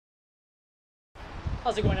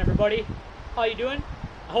How's it going, everybody? How you doing?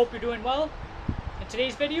 I hope you're doing well. In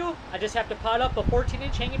today's video, I just have to pot up a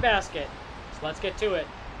 14-inch hanging basket. So let's get to it.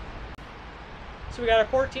 So we got a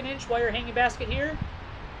 14-inch wire hanging basket here.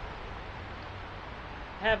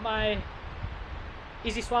 I have my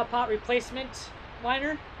Easy Swap Pot replacement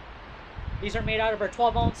liner. These are made out of our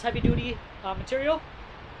 12-ounce heavy-duty material.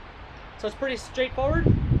 So it's pretty straightforward.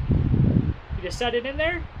 You just set it in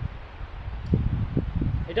there.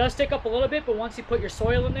 It does stick up a little bit, but once you put your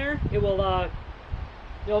soil in there, it'll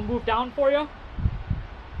move down for you.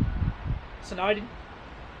 So now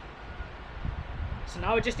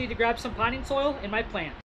I just need to grab some potting soil in my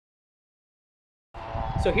plant.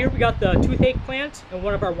 So here we got the toothache plant in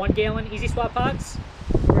one of our 1 gallon Easy Swap pots.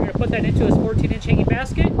 We're going to put that into this 14-inch hanging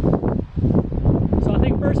basket. So I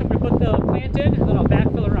think first I'm going to put the plant in, and then I'll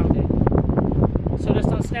backfill around it. So just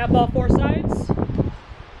unsnap all 4 sides.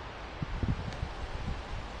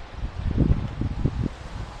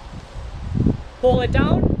 Pull it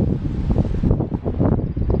down.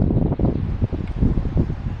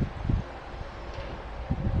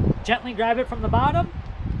 Gently grab it from the bottom.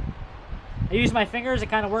 I use my fingers to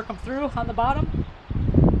kind of work them through on the bottom.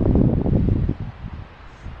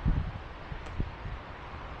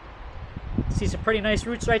 See some pretty nice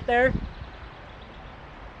roots right there.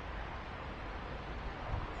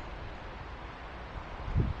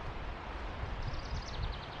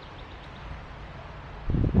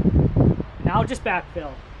 Now just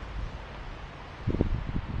backfill.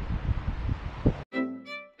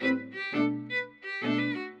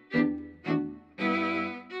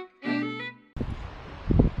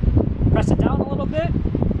 Press it down a little bit.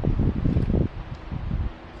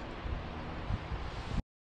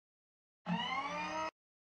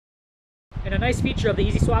 And a nice feature of the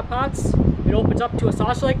Easy Swap pots, it opens up to a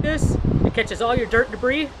saucer like this. It catches all your dirt and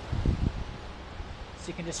debris. So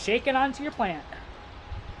you can just shake it onto your plant.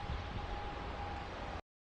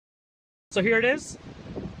 So here it is.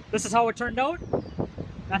 This is how it turned out.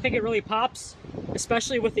 I think it really pops,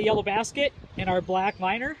 especially with the yellow basket and our black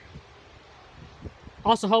liner.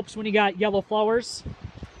 Also helps when you got yellow flowers.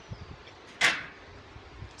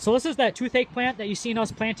 So this is that toothache plant that you've seen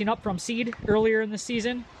us planting up from seed earlier in the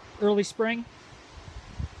season, early spring.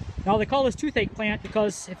 Now they call this toothache plant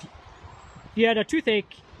because if you had a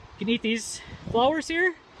toothache, you can eat these flowers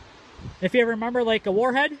here. If you ever remember like a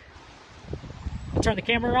warhead, I'll turn the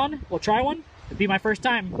camera around, we'll try one. It'd be my first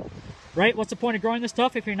time, right? What's the point of growing this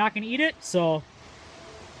stuff if you're not going to eat it? So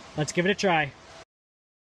let's give it a try.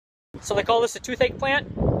 So they call this a toothache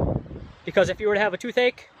plant because if you were to have a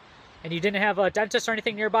toothache and you didn't have a dentist or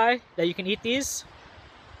anything nearby, that you can eat these.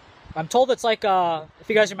 I'm told it's like, if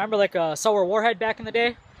you guys remember, like a sour warhead back in the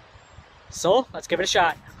day. So let's give it a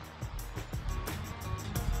shot.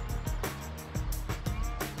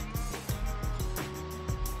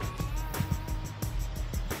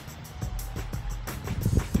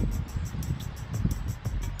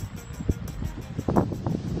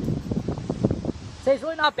 It's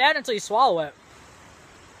really not bad until you swallow it.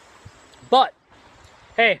 But,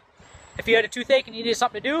 hey, if you had a toothache and you needed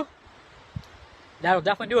something to do, that'll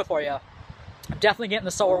definitely do it for you. I'm definitely getting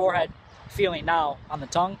the sour warhead feeling now on the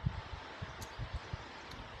tongue.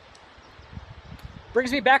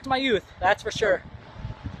 Brings me back to my youth, that's for sure.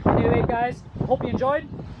 Anyway, guys, hope you enjoyed.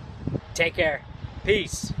 Take care.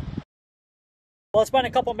 Peace. Well, it's been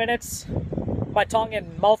a couple minutes. My tongue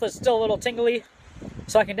and mouth is still a little tingly.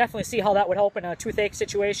 So I can definitely see how that would help in a toothache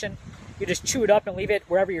situation. You just chew it up and leave it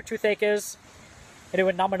wherever your toothache is. And it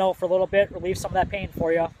would numb it out for a little bit, relieve some of that pain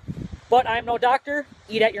for you. But I'm no doctor.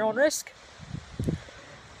 Eat at your own risk.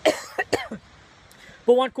 But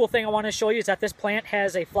one cool thing I want to show you is that this plant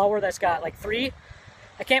has a flower that's got like 3.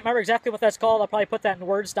 I can't remember exactly what that's called. I'll probably put that in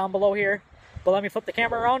words down below here. But let me flip the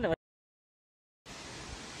camera around. And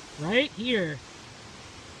right here.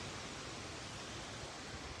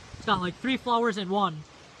 It's got like 3 flowers in one.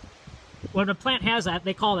 When a plant has that,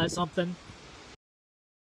 they call that something.